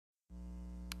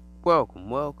welcome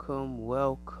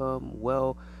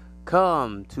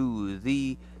to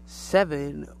the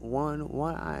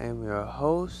 711. I am your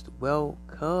host.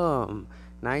 Welcome.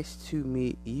 Nice to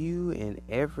meet you and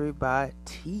everybody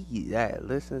that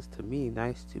listens to me.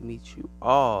 Nice to meet you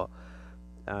all.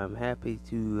 I'm happy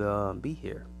to be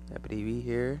here. Happy to be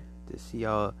here to see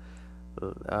y'all.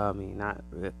 Not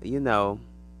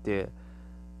to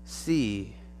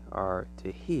see or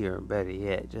to hear. Better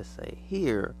yet, just say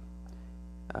hear.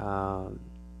 Um,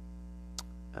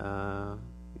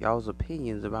 Y'all's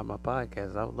opinions about my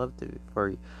podcast. I would love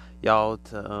for y'all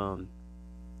to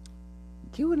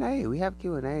Q&A. We have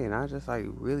Q&A, and I just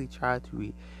really try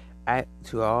to react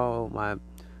to all my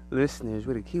listeners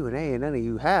with a Q&A, and none of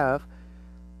you have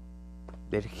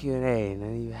did a Q&A.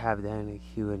 None of you have done a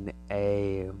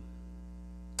Q&A.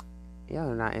 Y'all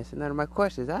are not answering none of my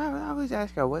questions. I always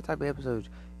ask y'all what type of episodes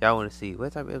y'all want to see.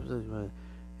 What type of episodes you want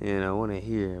to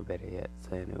hear. Better yet,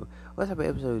 say what type of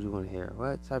episodes you want to hear.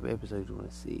 What type of episodes you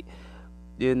want to see.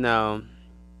 I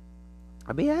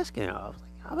be asking y'all.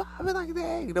 I be like,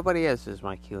 dang, nobody answers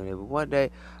my Q&A. But one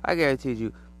day, I guarantee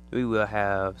you, we will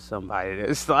have somebody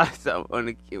that slides up on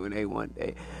the Q&A one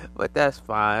day. But that's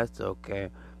fine. That's okay.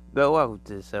 But welcome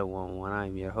to 711.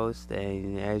 I'm your host,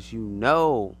 and as you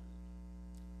know,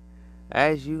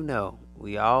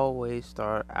 we always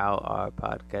start out our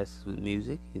podcasts with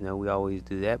music. We always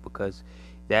do that because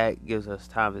that gives us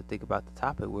time to think about the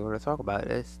topic we're going to talk about.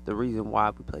 That's the reason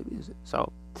why we play music.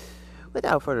 So,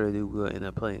 without further ado, we'll end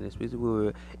up playing this music.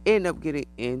 We'll end up getting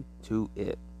into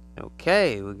it.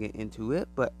 Okay, we'll get into it.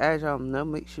 But as y'all know,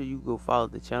 make sure you go follow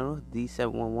the channel,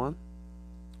 D711.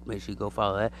 Make sure you go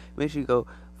follow that. Make sure you go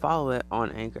follow it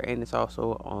on Anchor, and it's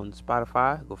also on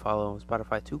Spotify. Go follow on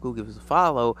Spotify too. Go give us a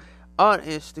follow on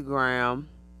Instagram,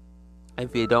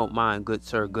 if you don't mind, good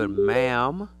sir, good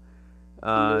ma'am.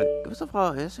 Give us a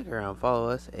follow on Instagram. Follow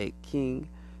us at King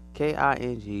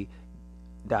KING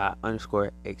 _XT. You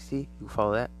can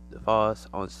follow that. Follow us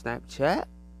on Snapchat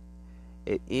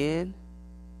at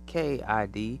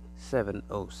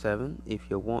NKID707. If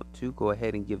you want to, go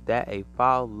ahead and give that a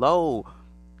follow.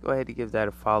 Go ahead and give that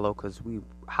a follow because we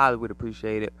highly would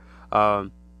appreciate it.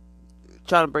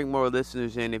 Trying to bring more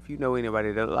listeners in. If you know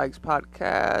anybody that likes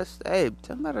podcasts, hey,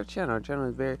 tell them about our channel. Our channel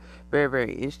is very, very,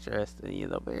 very interesting.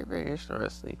 Very, very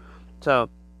interesting.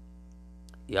 So,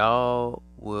 y'all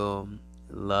will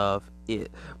love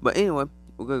it. But anyway,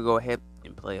 we're going to go ahead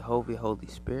and play Holy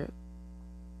Spirit.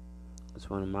 It's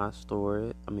one of my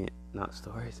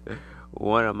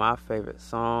one of my favorite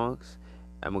songs.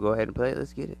 I'm going to go ahead and play it.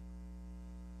 Let's get it.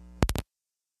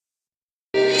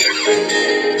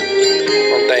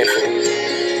 I'm thankful.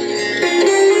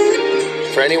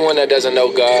 For anyone that doesn't know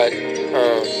God,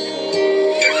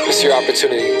 it's your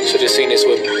opportunity. So just sing this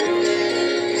with me.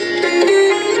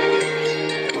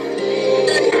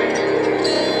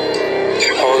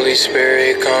 Holy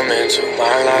Spirit, come into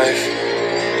my life.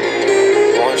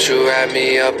 Won't you wrap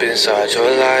me up inside your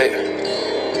light?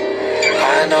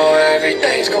 I know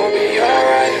everything's gonna be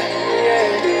alright.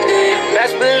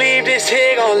 Best believe this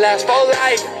here gon' last for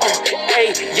life.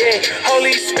 Hey, yeah.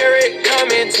 Holy Spirit,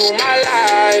 come into my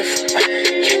life.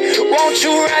 Won't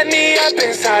you wrap me up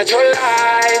inside your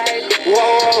life?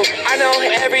 Whoa, I know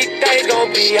everything's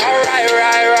gon' be alright,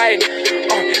 right.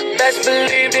 Best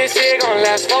believe this here gon'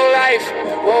 last for life.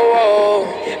 Whoa,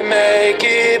 make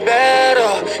it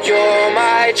better. You're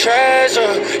my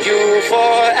treasure. You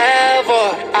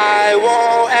forever. I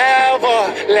won't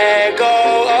ever let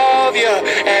go of you.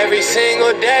 Every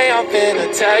single day I'm finna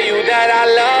tell you that I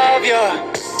love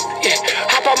you. Yeah,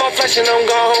 hop on my flesh and I'm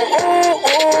gone. Ooh.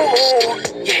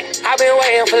 Yeah, I've been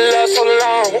waiting for love so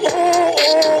long.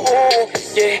 Ooh.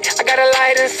 Yeah, I got a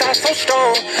light inside so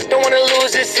strong. Don't wanna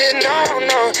lose this here,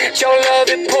 no. Your love,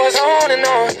 it pours on and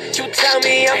on. You tell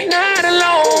me I'm not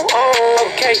alone.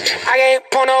 Okay, I ain't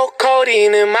pour no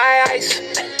codeine in my eyes.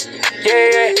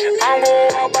 Yeah, I'm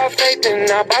gonna walk by faith and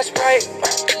not by Sprite.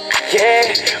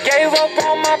 Yeah, gave up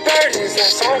all my burdens,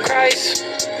 that's on Christ.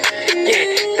 Yeah,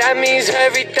 that means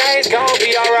everything's gonna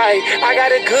be alright. I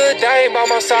got a good thing by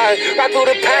my side. Right through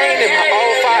the pain in my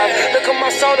old fire. Look at my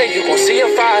soul and you gon' see a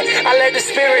fire. I let the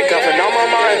spirit govern on my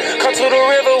mind. Come to the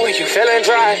river when you feeling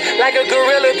dry. Like a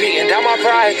gorilla beating down my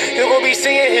pride. You gon' be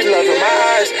seeing his love in my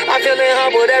eyes. I'm feeling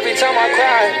humbled every time I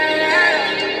cry.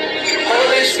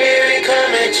 Holy Spirit,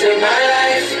 come into my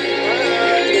life.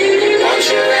 Won't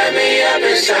you wrap me up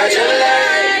inside your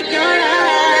light?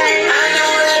 I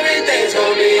know everything's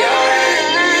gonna be alright.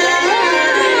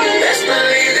 Best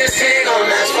believe this here gon'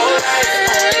 last for life.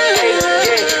 Hey,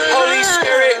 yeah. Holy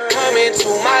Spirit, come into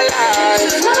my life.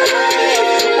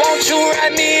 Won't you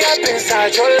wrap me up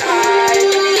inside your light?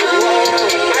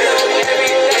 Whoa, I know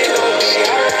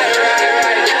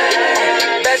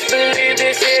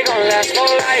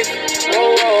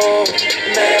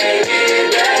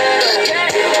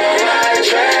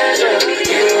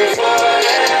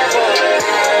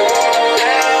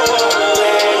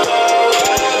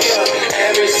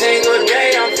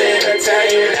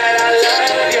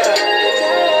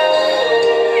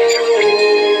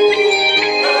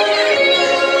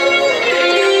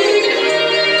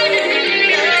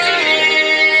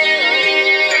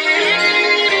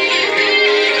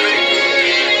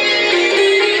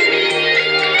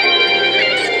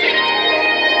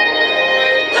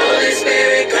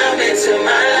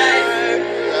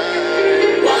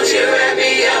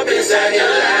inside your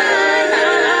life.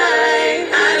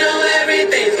 I know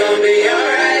everything's gonna be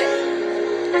alright.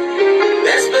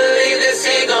 Best believe this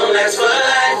ain't gonna last for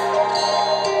life.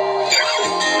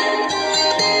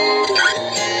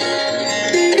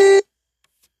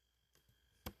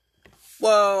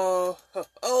 Whoa!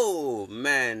 Oh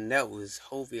man, that was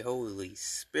Holy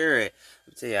Spirit. Let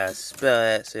me tell you how to spell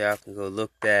that so y'all can go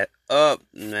look that up,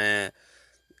 man.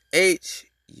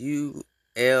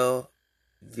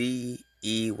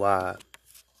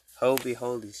 Hulvey.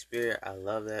 Holy Spirit. I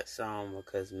love that song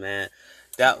because, man,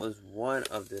 that was one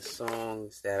of the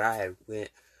songs that I had went,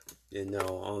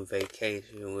 on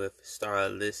vacation with,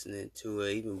 started listening to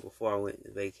it. Even before I went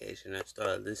to vacation, I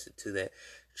started listening to that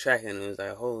track, and it was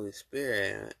like, Holy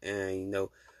Spirit. And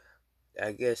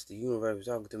I guess the universe was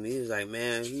talking to me. He was like,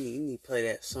 man, you need to play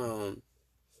that song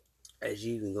as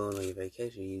you even going on your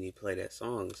vacation. You need to play that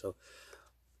song. So,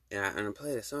 and I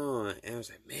played a song, and I was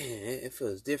like, man, it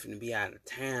feels different to be out of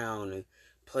town and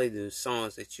play the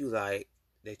songs that you like,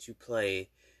 that you play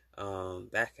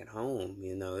back at home.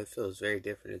 It feels very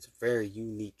different. It's a very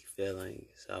unique feeling.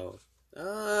 So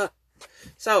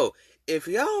if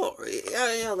y'all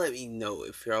let me know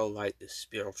if y'all like the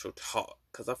spiritual talk,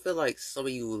 because I feel like some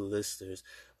of you listeners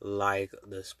like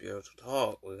the spiritual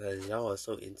talk because y'all are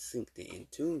so in sync and in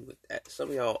tune with that.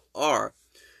 Some of y'all are.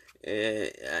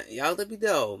 And y'all let me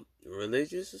know,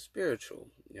 religious or spiritual.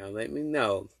 Y'all let me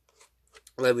know.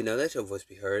 Let me know. Let your voice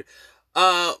be heard.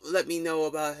 Let me know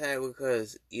about that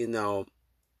because,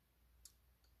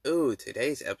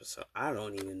 today's episode, I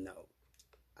don't even know.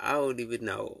 I want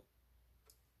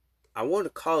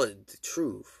to call it the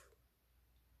truth.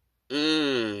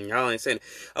 Y'all ain't saying it.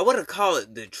 I want to call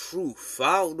it the truth.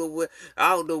 I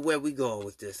don't know where we going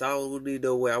with this. I don't really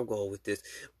know where I'm going with this.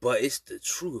 But it's the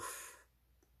truth.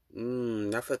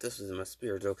 I felt this was in my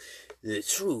spirit though. The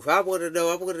truth. I want to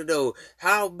know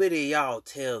how many of y'all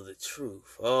tell the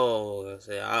truth. Oh,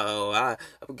 I'm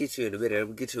gonna get you in a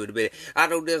minute. I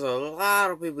know there's a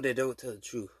lot of people that don't tell the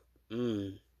truth.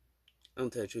 Don't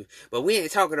tell the truth. But we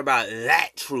ain't talking about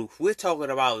that truth. We're talking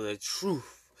about the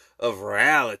truth of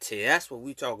reality. That's what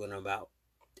we're talking about.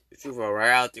 The truth of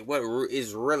reality. What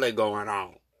is really going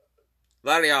on. A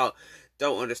lot of y'all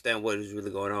don't understand what is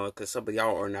really going on because some of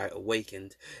y'all are not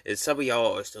awakened and some of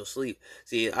y'all are still asleep.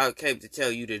 See, I came to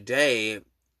tell you today,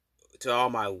 to all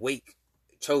my awake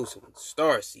chosen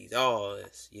starseeds, all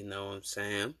this, you know what I'm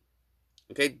saying?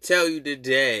 I came to tell you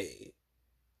today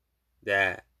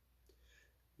that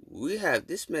we have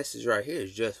this message right here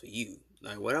is just for you.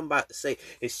 Like what I'm about to say,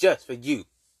 it's just for you.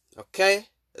 Okay?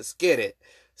 Let's get it.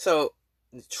 So,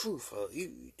 the truth,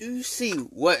 do you see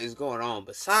what is going on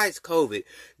besides COVID?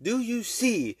 Do you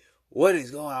see what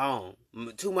is going on?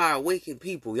 To my awakened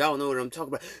people, y'all know what I'm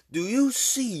talking about. Do you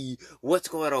see what's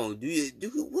going on?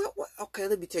 What? Okay,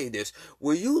 let me tell you this.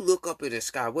 When you look up in the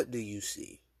sky, what do you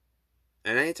see?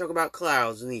 And I ain't talking about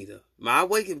clouds neither. My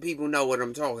awakened people know what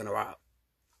I'm talking about.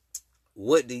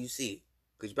 What do you see?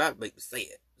 Because you're about to make me say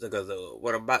it. Because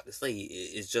what I'm about to say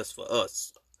is just for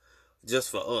us. Just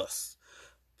for us.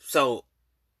 So,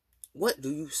 what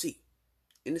do you see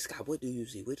in the sky? What do you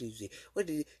see? Do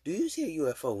you see a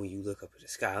UFO when you look up in the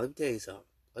sky? Let me tell you something.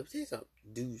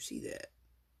 Do you see that?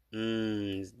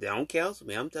 Don't cancel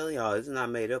me. I'm telling y'all, this is not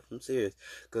made up. I'm serious.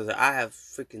 Because I have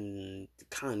freaking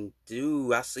I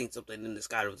seen something in the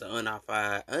sky that was an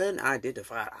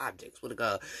unidentified object. What a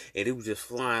god. And it was just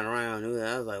flying around. And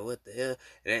I was like, what the hell?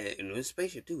 And it was a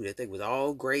spaceship too. That thing was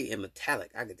all gray and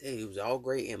metallic. I can tell you, it was all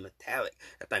gray and metallic.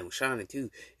 That thing was shining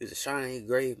too. It was a shiny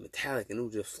gray metallic. And it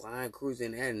was just flying,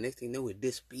 cruising there. And next thing you know, it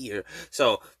disappeared.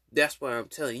 So, that's what I'm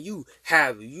telling you.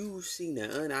 Have you seen an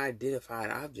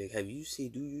unidentified object? Do you see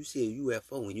a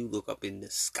UFO when you look up in the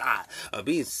sky? I'm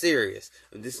being serious.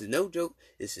 This is no joke.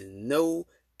 This is no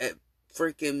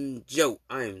freaking joke.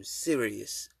 I am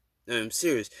serious.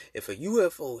 If a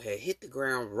UFO had hit the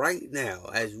ground right now,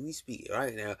 as we speak,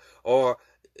 right now, or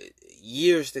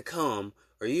years to come,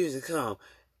 and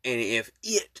if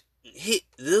it hit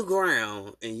the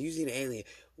ground and you see the alien,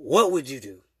 what would you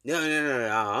do? No,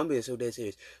 I'm being so dead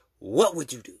serious. What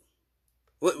would you do?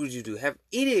 Have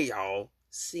any of y'all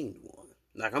seen one?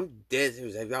 Like, I'm dead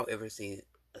serious. Have y'all ever seen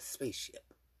a spaceship?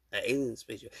 An alien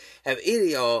spaceship? Have any of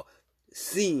y'all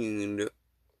seen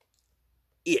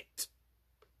it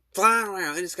flying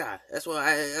around in the sky? That's what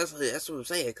I'm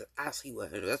saying. Cause I see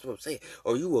what. That's what I'm saying.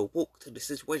 Or you awoke to the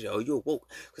situation. Or you awoke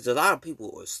because a lot of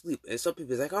people are asleep, and some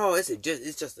people is like, oh, it's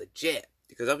just a jet.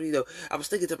 Because I was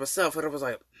thinking to myself, and I was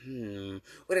like,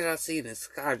 what did I see in the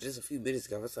sky just a few minutes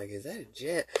ago? I was like, is that a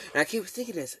jet? And I keep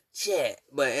thinking it's a jet,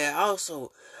 but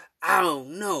also, I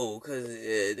don't know, because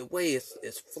the way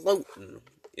it's floating,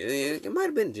 It might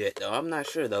have been Jet, though. I'm not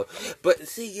sure, though. But the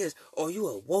thing is, are you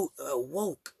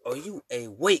awoke? Are you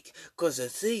awake? Because the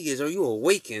thing is, are you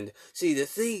awakened? See, the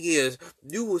thing is,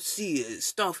 you will see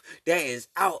stuff that is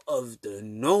out of the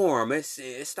norm.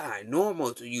 It's not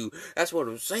normal to you. That's what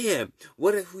I'm saying.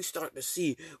 What if we start to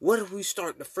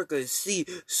freaking see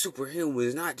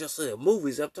superheroes, not just in the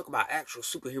movies? I'm talking about actual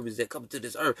superheroes that come to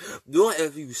this earth. What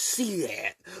if you see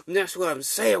that? That's what I'm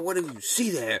saying. What if you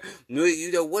see that?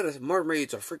 You know, what if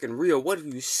mermaids are freaking real? What if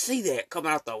you see that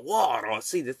coming out the water?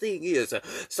 See, the thing is,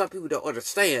 some people don't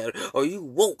understand. Are you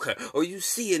woke? Are you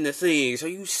seeing the things? Are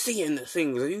you seeing the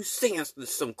things? Are you seeing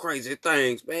some crazy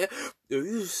things, man? Are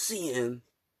you seeing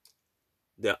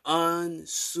the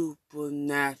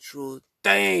unsupernatural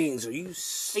things? Are you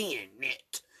seeing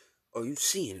it? Are you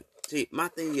seeing it? See, my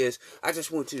thing is, I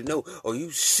just want you to know, are you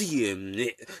seeing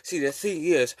it? See, the thing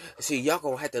is, y'all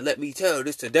gonna have to let me tell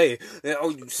this today.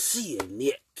 Are you seeing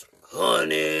it,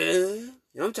 honey?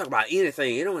 I'm talking about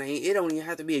anything. It don't even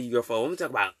have to be a UFO. I'm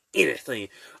talking about anything.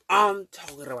 I'm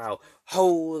talking about a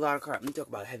whole lot of crap. I'm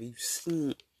talking about, have you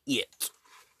seen it?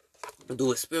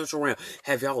 Do a spiritual realm.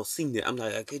 Have y'all seen it? I'm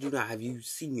like, I kid you not. Have you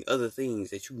seen other things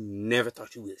that you never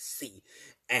thought you would see?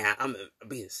 And I'm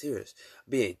being serious,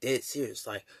 being dead serious.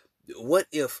 Like, what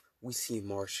if we see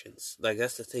Martians? Like,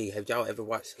 that's the thing. Have y'all ever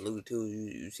watched Salute 2?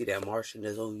 You see that Martian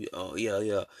that's on you? Oh, yeah. I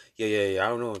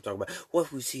don't know what I'm talking about. What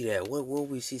if we see that? What if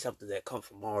we see something that comes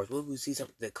from Mars? What if we see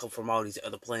something that comes from all these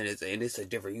other planets and it's a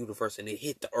different universe and it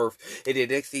hit the Earth and the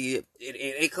next thing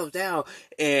it comes down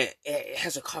and it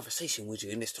has a conversation with you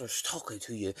and it starts talking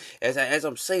to you. As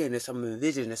I'm saying this, I'm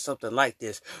envisioning something like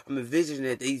this. I'm envisioning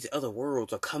that these other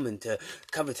worlds are coming to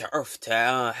Earth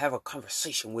to have a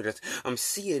conversation with us. I'm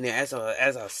seeing it as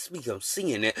I speak. I'm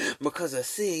seeing it because the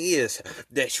thing is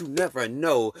that you never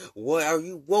know. What are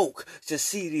you woke to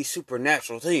see these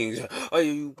supernatural things? Are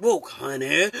you woke,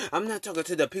 honey? I'm not talking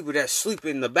to the people that sleep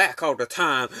in the back all the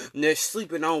time. They're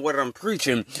sleeping on what I'm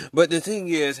preaching. But the thing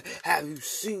is, have you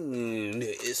seen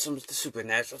some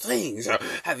supernatural things?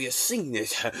 Have you seen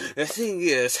it? The thing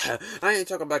is, I ain't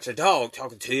talking about your dog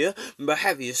talking to you, but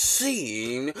have you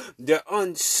seen the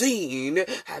unseen?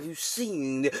 Have you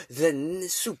seen the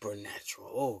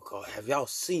supernatural? Oh God, have y'all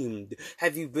seen?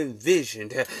 Have you been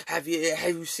visioned? Have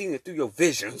you seen it through your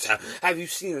visions? Have you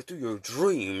seen it through your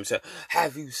dreams?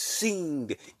 Have you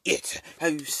seen it?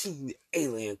 Have you seen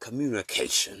alien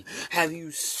communication? Have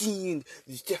you seen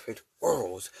these different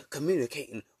worlds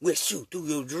communicating with you through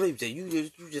your dreams? And you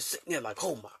just sitting there like,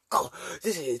 oh my God,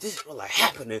 this is really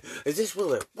happening. Is this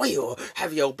really real?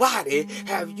 Have you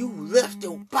left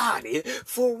your body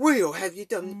for real? Have you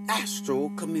done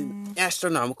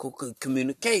astronomical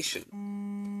communication?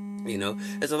 You know,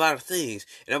 there's a lot of things.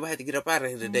 And I'm going to have to get up out of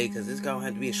here today because it's going to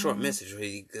have to be a short message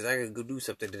really, because I got to go do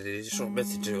something today. It's a short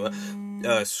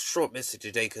message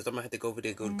today because I'm going to have to go over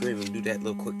there, go to Greenville and do that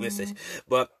little quick message.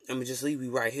 But I'm going to just leave you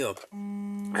right here.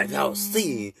 Have y'all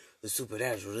seen the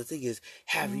supernatural? The thing is,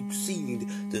 have you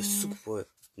seen the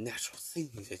supernatural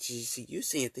things that you see? You're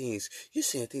seeing things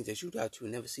that you thought you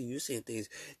would never see. You're seeing things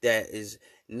that is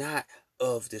not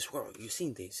of this world. You're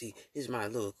seeing things. See, here's my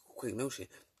little quick notion.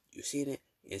 You're seeing it.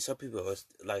 And some people are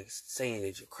like saying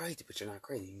that you're crazy, but you're not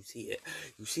crazy. You see it.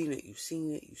 You've seen it.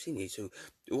 So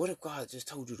what if God just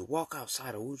told you to walk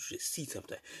outside? I want you to see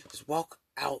something. Just walk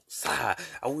outside.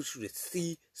 I want you to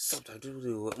see something. I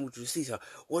want you to see something.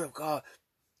 What if God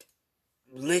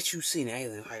let you see an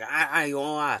alien? Like, I your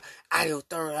own eye, I your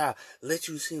third eye. Let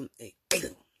you see an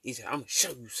alien. He said, I'm going to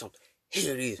show you something.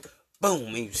 Here it is. Boom.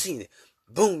 And you seen it.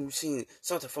 Boom, you seen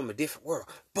something from a different world.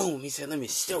 Boom, he said, let me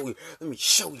show you, let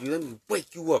me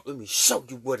wake you up, let me show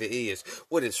you what it is,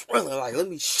 what it's really like, let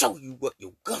me show you what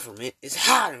your government is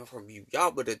hiding from you.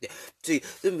 Y'all better see,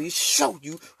 let me show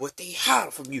you what they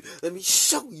hide from you. Let me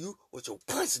show you what your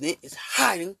president is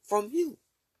hiding from you.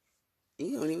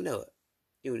 You don't even know it.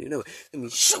 Let me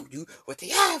show you what they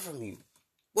hide from you.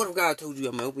 What if God told you,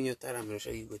 I'm going to open your thought, I'm going to show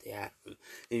you what they have. And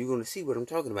you're going to see what I'm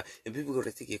talking about. And people are going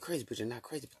to think you're crazy, but you're not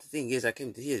crazy. But the thing is, I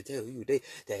came to here to tell you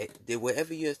that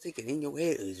whatever you're thinking in your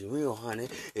head is real, honey.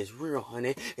 It's real,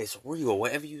 honey. It's real.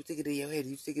 Whatever you thinking in your head,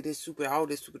 you thinking all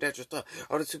this supernatural stuff,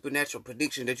 all the supernatural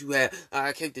prediction that you have,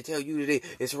 I came to tell you today,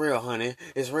 it's real, honey.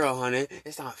 It's real, honey.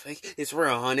 It's not fake. It's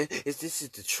real, honey. This is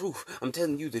the truth. I'm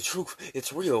telling you the truth.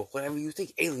 It's real. Whatever you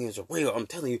think aliens are real, I'm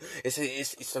telling you,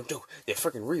 it's some joke. They're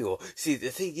freaking real. See,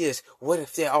 the thing is, what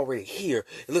if they're already here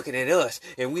looking at us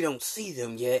and we don't see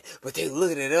them yet, but they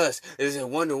looking at us and they're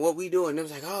wondering what we doing. They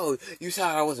was like, oh, you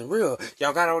saw I wasn't real.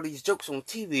 Y'all got all these jokes on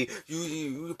TV.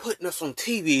 You putting us on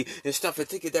TV and stuff and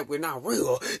thinking that we're not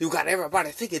real. You got everybody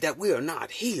thinking that we are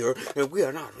not here and we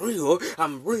are not real.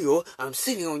 I'm real. I'm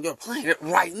sitting on your planet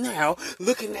right now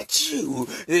looking at you.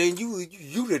 And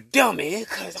you the dummy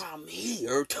because I'm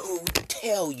here to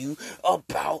tell you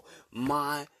about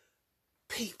my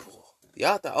people.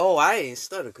 Y'all thought, oh, I ain't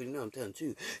stutter because you know I'm telling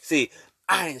you. See,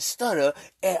 I ain't stutter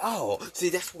at all. See,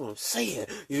 that's what I'm saying.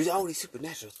 There's all these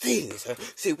supernatural things.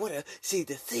 See,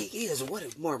 the thing is, what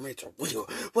if mermaids are real?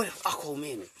 What if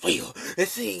Aquaman is real? The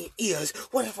thing is,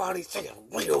 what if all these things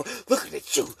are real? Looking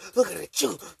at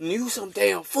you. And you some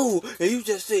damn fool. And you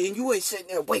just sitting, you ain't sitting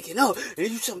there waking up. And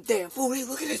you some damn fool. They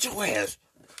looking at your ass.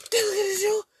 They looking at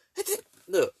you.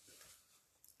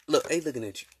 Look, they looking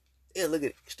at you. They're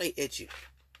looking straight at you.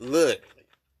 Look,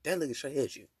 they're looking straight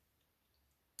at you.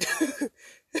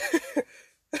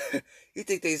 You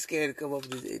think they scared to come up to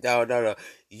this? No.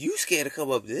 You scared to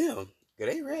come up to them.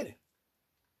 Because they ready.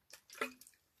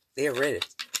 They're ready.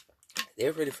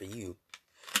 They're ready for you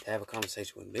to have a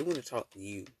conversation with them. They want to talk to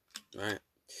you. Right?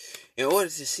 In order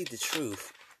to see the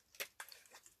truth,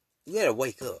 you got to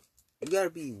wake up. You got to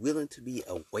be willing to be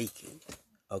awakened.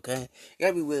 Okay? You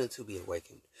got to be willing to be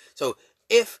awakened. So,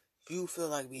 if you feel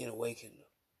like being awakened,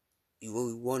 you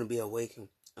really want to be awakened,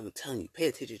 I'm telling you, pay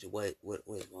attention to what is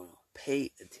going on.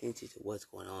 Pay attention to what's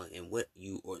going on, and what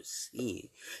you are seeing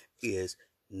is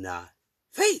not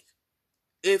fake.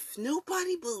 If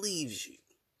nobody believes you,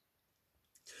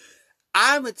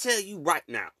 I'm going to tell you right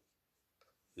now,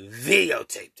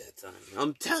 videotape that thing.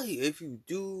 I'm telling you, if you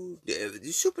do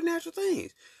the supernatural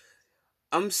things,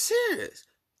 I'm serious.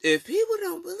 If people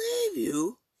don't believe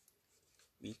you,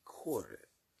 record it.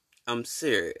 I'm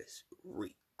serious.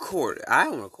 Record it. I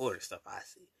don't record the stuff I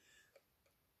see.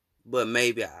 But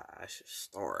maybe I should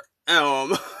start.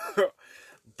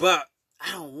 But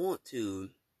I don't want to.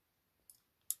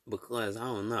 Because I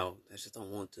don't know. I just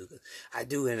don't want to. I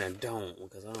do and I don't.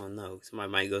 Because I don't know.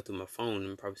 Somebody might go through my phone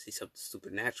and probably see something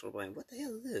supernatural. Like, what the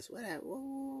hell is this?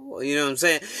 Whoa. You know what I'm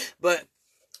saying? But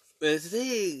the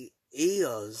thing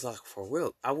is, like, for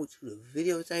real, I want you to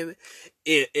videotape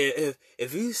it.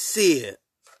 If you see it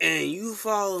and you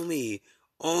follow me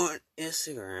on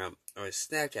Instagram or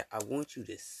Snapchat, I want you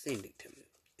to send it to me.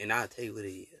 And I'll tell you what it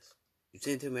is. You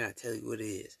send it to me, I'll tell you what it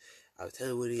is. I'll tell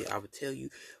you what it is. I will tell you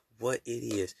what it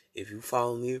is. If you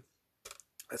follow me,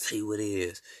 I'll tell you what it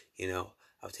is. You know,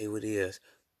 I'll tell you what it is.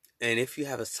 And if you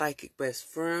have a psychic best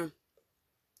friend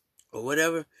or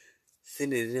whatever,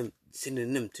 send it to them. Send it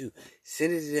to them too.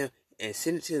 Send it to them and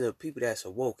send it to the people that's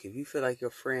awoke. If you feel like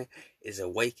your friend is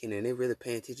awakened and they're really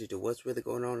paying attention to what's really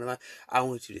going on in life, I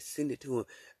want you to send it to them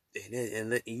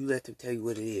and let them tell you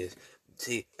what it is.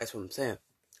 See, that's what I'm saying.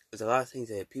 There's a lot of things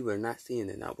that people are not seeing.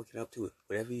 They're not waking up to it.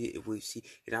 Whatever we see,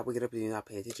 you're not waking up and you're not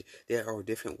paying attention. There are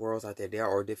different worlds out there. There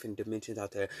are different dimensions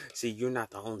out there. See, you're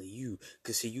not the only you.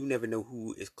 Because, see, you never know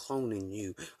who is cloning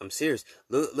you. I'm serious.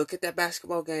 Look at that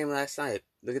basketball game last night.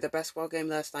 Look at that basketball game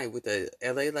last night with the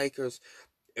LA Lakers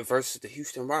versus the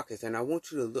Houston Rockets. And I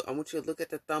want you to look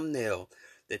at the thumbnail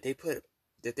that they put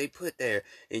there,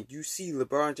 and you see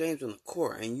LeBron James on the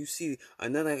court, and you see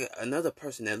another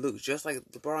person that looks just like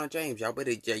LeBron James. Y'all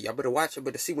better watch it.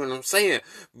 Better see what I'm saying.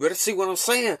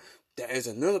 There is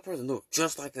another person look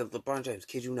just like LeBron James.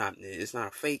 Kid you not. It's not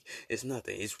a fake. It's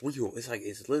nothing. It's real.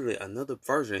 It's literally another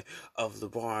version of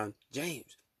LeBron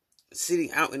James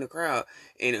sitting out in the crowd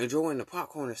and enjoying the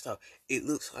popcorn and stuff. It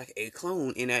looks like a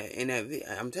clone in that video.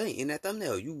 I'm telling you, in that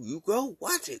thumbnail. You go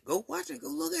watch it. Go watch it. Go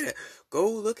look at it. Go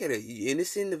look at it. And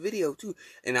it's in the video too.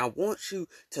 And I want you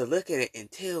to look at it and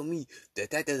tell me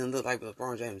that doesn't look like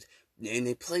LeBron James. And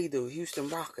they played the Houston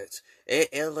Rockets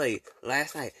at LA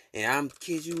last night. And I'm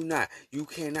kid you not. You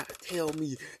cannot tell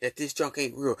me that this junk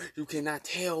ain't real. You cannot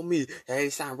tell me that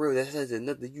it's not real. That says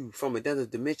another you from another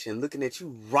dimension looking at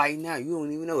you right now. You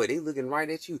don't even know it. They looking right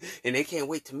at you. And they can't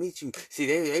wait to meet you. See,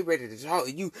 they ready to talk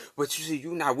to you. But you see,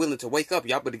 you're not willing to wake up.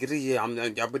 Y'all better get it. Y'all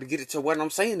better get it to what I'm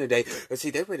saying today. But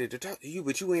see, they ready to talk to you,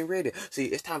 but you ain't ready. See,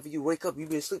 it's time for you to wake up. You've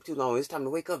been asleep too long. It's time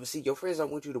to wake up. And see, your friends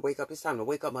don't want you to wake up. It's time to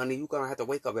wake up, honey. You gonna have to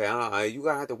wake up. You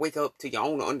gotta have to wake up to your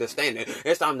own understanding.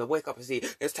 It's time to wake up and see.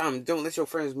 It's time. Don't let your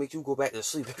friends make you go back to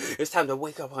sleep. It's time to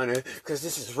wake up, honey, because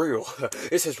this is real.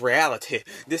 This is reality.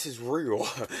 This is real.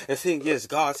 The thing is,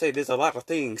 God said there's a lot of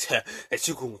things that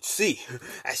you gonna see.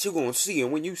 That you gonna see,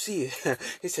 and when you see it,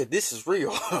 He said this is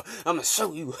real. I'm gonna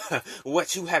show you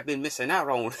what you have been missing out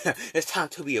on. It's time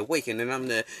to be awakened,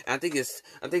 and I think it's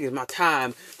my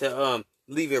time to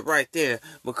leave it right there,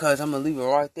 because I'm gonna leave it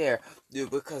right there.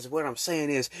 because what I'm saying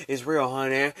is, it's real,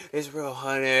 honey. It's real,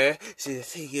 honey. See, the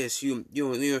thing is, you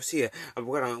see it.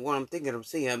 What I'm thinking, I'm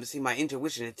seeing. I'm seeing my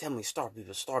intuition and tell me star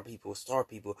people,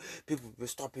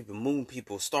 moon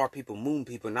people, star people, moon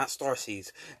people, not star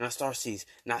seeds,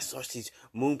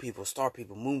 moon people, star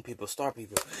people, moon people, star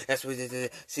people. That's what it is.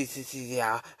 See,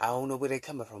 I don't know where they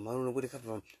coming from.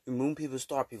 Moon people,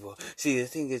 star people. See, the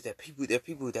thing is that they're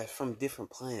people that's from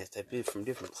different planets, and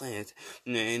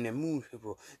they're moon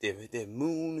people. They're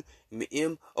moon,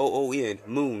 MOON,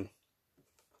 moon,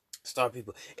 star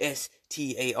people,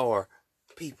 STAR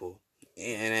people.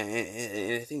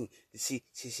 And the thing, see,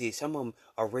 some of them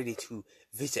are ready to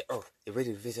visit Earth. They're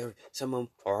ready to visit Earth. Some of them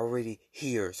are already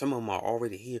here.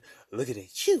 Looking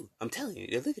at you. I'm telling you,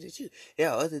 they're looking at you. There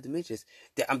are other dimensions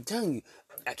that I'm telling you.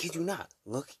 I kid you not.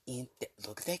 Look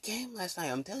at that game last night.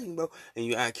 I'm telling you, bro.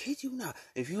 And I kid you not.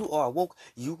 If you are woke,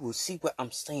 you will see what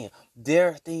I'm saying. There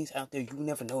are things out there you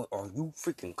never know, or you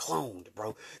freaking cloned,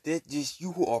 bro. That just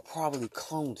you are probably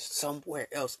cloned somewhere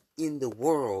else in the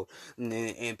world,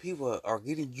 and people are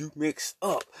getting you mixed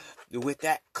up with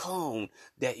that clone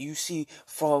that you see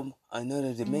from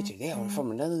another dimension. They are from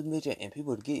another dimension, and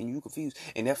people are getting you confused,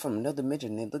 and they're from another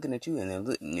dimension, and they're looking at you,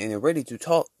 and they're ready to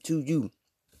talk to you.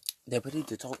 They're ready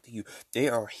to talk to you. They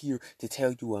are here to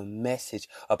tell you a message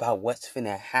about what's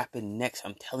finna happen next.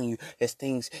 I'm telling you, there's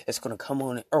things that's gonna come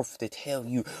on earth to tell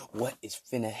you what is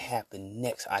finna happen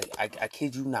next. I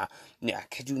kid you not. Yeah, I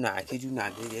kid you not.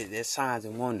 There's signs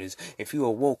and wonders. If you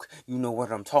are woke, you know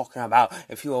what I'm talking about. And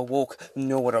the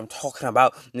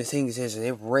thing is,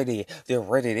 they're ready.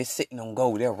 They're sitting on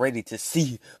gold. They're ready to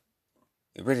see.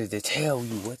 They're ready to tell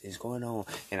you what is going on,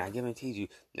 and I guarantee you,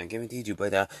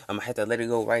 but I'm gonna have to let it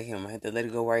go right here. I'm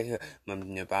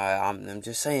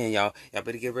just saying, y'all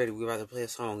better get ready. We're about to play a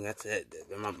song. That's it.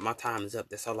 My time is up.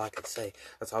 That's all I can say.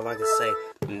 My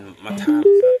time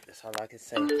is up. That's all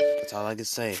I can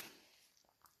say.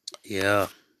 Yeah.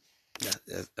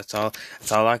 That's all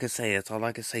I can say. That's all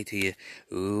I can say to you.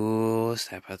 Ooh,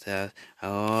 step out there.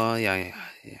 Oh, yeah.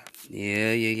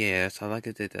 That's all I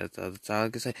can say. That's all I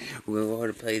can say. We're going to go ahead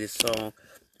and play this song.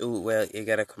 Ooh, well, it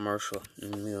got a commercial.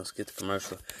 Let's get the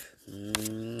commercial.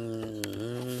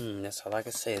 That's all I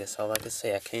can say.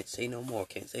 I can't say no more.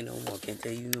 Can't tell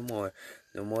you no more.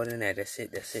 No more than that. That's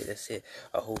it.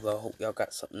 I hope y'all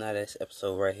got something out of this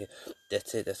episode right here.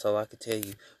 That's it. That's all I can tell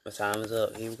you. My time is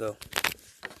up. Here we go.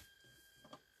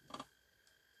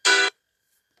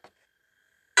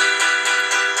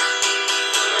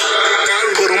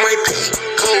 Put on my peak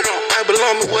coat. I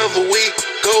belong wherever we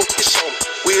go.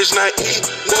 We is not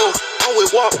equal.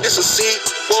 Always walk, this a seat.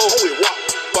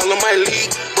 Follow my lead,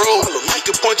 bro. I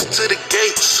can point you to the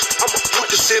gates. You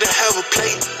can sit and have a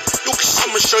plate.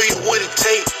 I'ma show you what it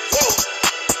takes.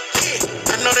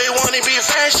 I know they wanna be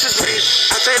fascist.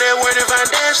 I say that word if I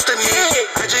destiny.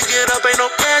 I just get up, ain't no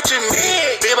catching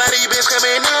me. Big body bitch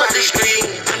coming up the street.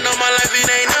 I know my life, it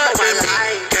ain't nothing me.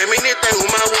 Came in anything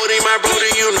with my woody, my brother,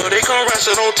 you know they come right,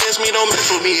 so don't test me, don't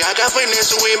mess with me. I got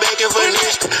finesse, went back and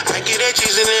finesse. I get that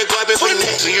cheese and then go up and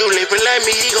finesse. You lippin' like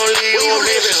me, he gon' leave you on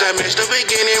this. I messed the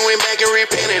beginning, went back and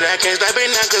repented. I can't stop it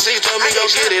now, cause he told me go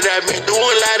get it. I've been doing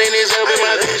a lot and it's helping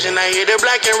my vision. I hit the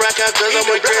black and rock out cause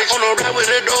I'm a trench. On the ride with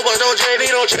the dope, but don't trade.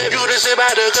 You to sit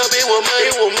by the cup, it was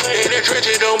mud. In the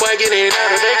trenches, don't boy get it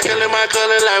out. They killing my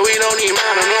color like we don't need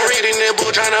mountain. I'm reading the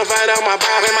book, trying to find out my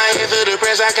pop. In my head for the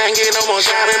press, I can't get no more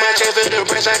shot. In my chest for the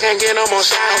press, I can't get no more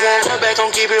shot. I won't come back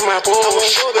on keeping my pole.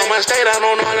 On my state, I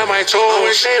don't know all of my toes.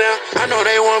 I know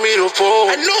they want me to fall.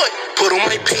 I know it. Put on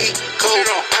my peak coat.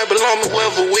 I belong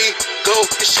wherever we go.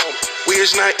 We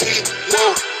is not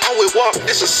equal. Always walk,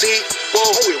 this a seat.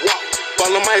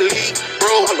 Follow my lead,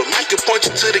 bro. I can point you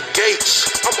to the gates.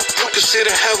 You can sit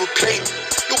and have a plate.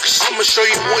 I'ma show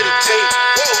you what it takes.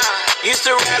 Used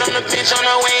to ride on the bench on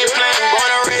the wing plane. Born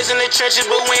and raised in the trenches,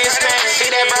 but we ain't stand.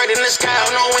 See that bird in the sky on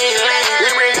no wing land.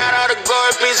 We bring out all the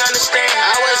glory, please understand.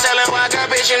 I was selling while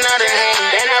garbage in other hand.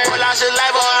 Then that boy lost his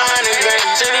life for 100 grand.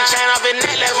 Took the chain off his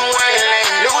neck, left him wearing lane.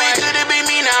 Knew he couldn't be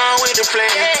me, now I'm with the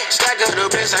plan. Stack up the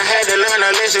best, I had to learn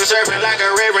a lesson. Surfing like a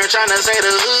reverend, trying to say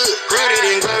the hood. Rooted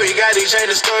in glory, got to change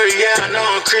the story. Yeah, I know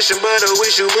I'm Christian, but I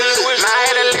wish you would. Now I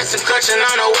had a lesson, clutching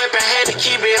on a weapon. Had to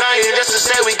keep it on you just to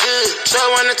say we good. So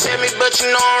wanna tell me, but you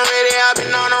know I'm ready. I've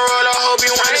been on the road, I hope you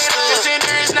understood. It's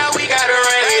endurance, now we gotta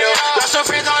run it though. Lost some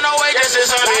friends on the way, just to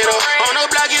sum it up. On the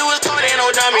block, it was cold, ain't no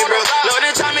dummy, bro. Lord,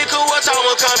 the time it cool, what time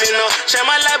will coming up. Share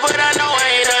my life, but I know I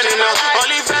ain't done enough.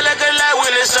 Only felt like a light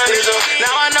when the sun is up.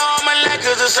 Now I know I'm a light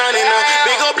cause the sun is up.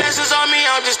 Big old blessings on me,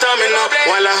 I'm just thumbing up.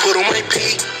 While I put on my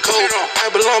peak coat,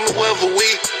 I belong wherever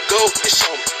we go.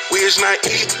 We is not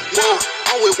equal.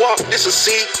 Always walk, this a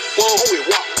seat.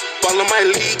 follow my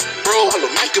lead, bro.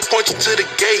 I can point you to the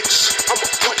gates.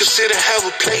 You can sit and have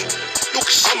a plate.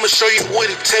 I'ma show you what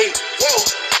it take. Whoa,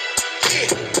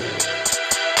 yeah.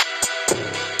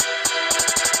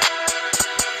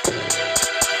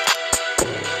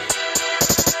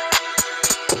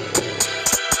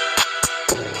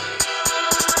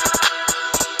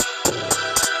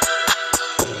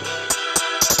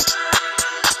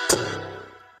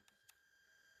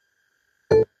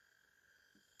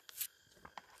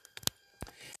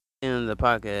 In the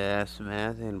podcast,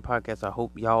 man. In the podcast, I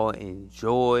hope y'all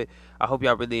enjoyed. I hope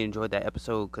y'all really enjoyed that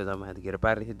episode because I'm gonna have to get up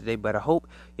out of here today. But I hope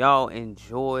y'all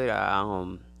enjoyed.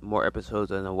 More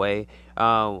episodes on the way.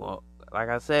 Like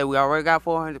I said, we already got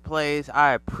 400 plays.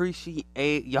 I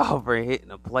appreciate y'all for hitting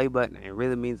the play button. It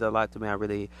really means a lot to me. I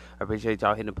really appreciate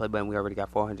y'all hitting the play button. We already got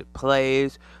 400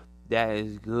 plays. That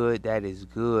is good. That is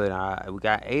good. We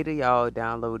got 8 of y'all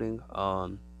downloading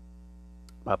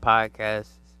my podcast.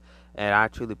 And I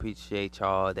truly appreciate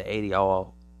y'all, the 8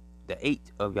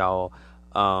 of y'all,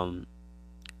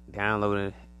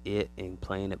 downloading it and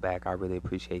playing it back. I really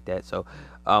appreciate that. So,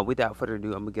 without further ado,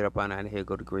 I'm gonna get up on out of here,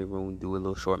 go to Green Room, do a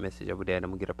little short message over there, and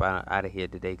I'm gonna get up out of here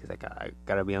today because I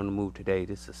gotta be on the move today.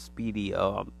 This is a speedy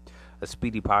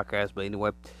podcast. But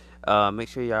anyway, make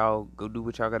sure y'all go do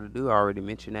what y'all gotta do. I already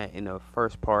mentioned that in the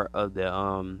first part of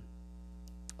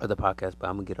the podcast, but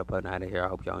I'm gonna get up and out of here. I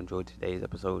hope y'all enjoyed today's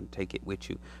episode and take it with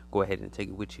you. Go ahead and take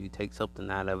it with you. Take something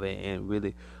out of it and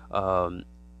really learn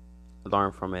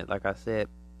from it. Like I said,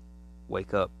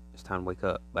 wake up. It's time to wake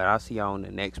up. But I'll see y'all on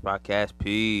the next podcast.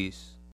 Peace.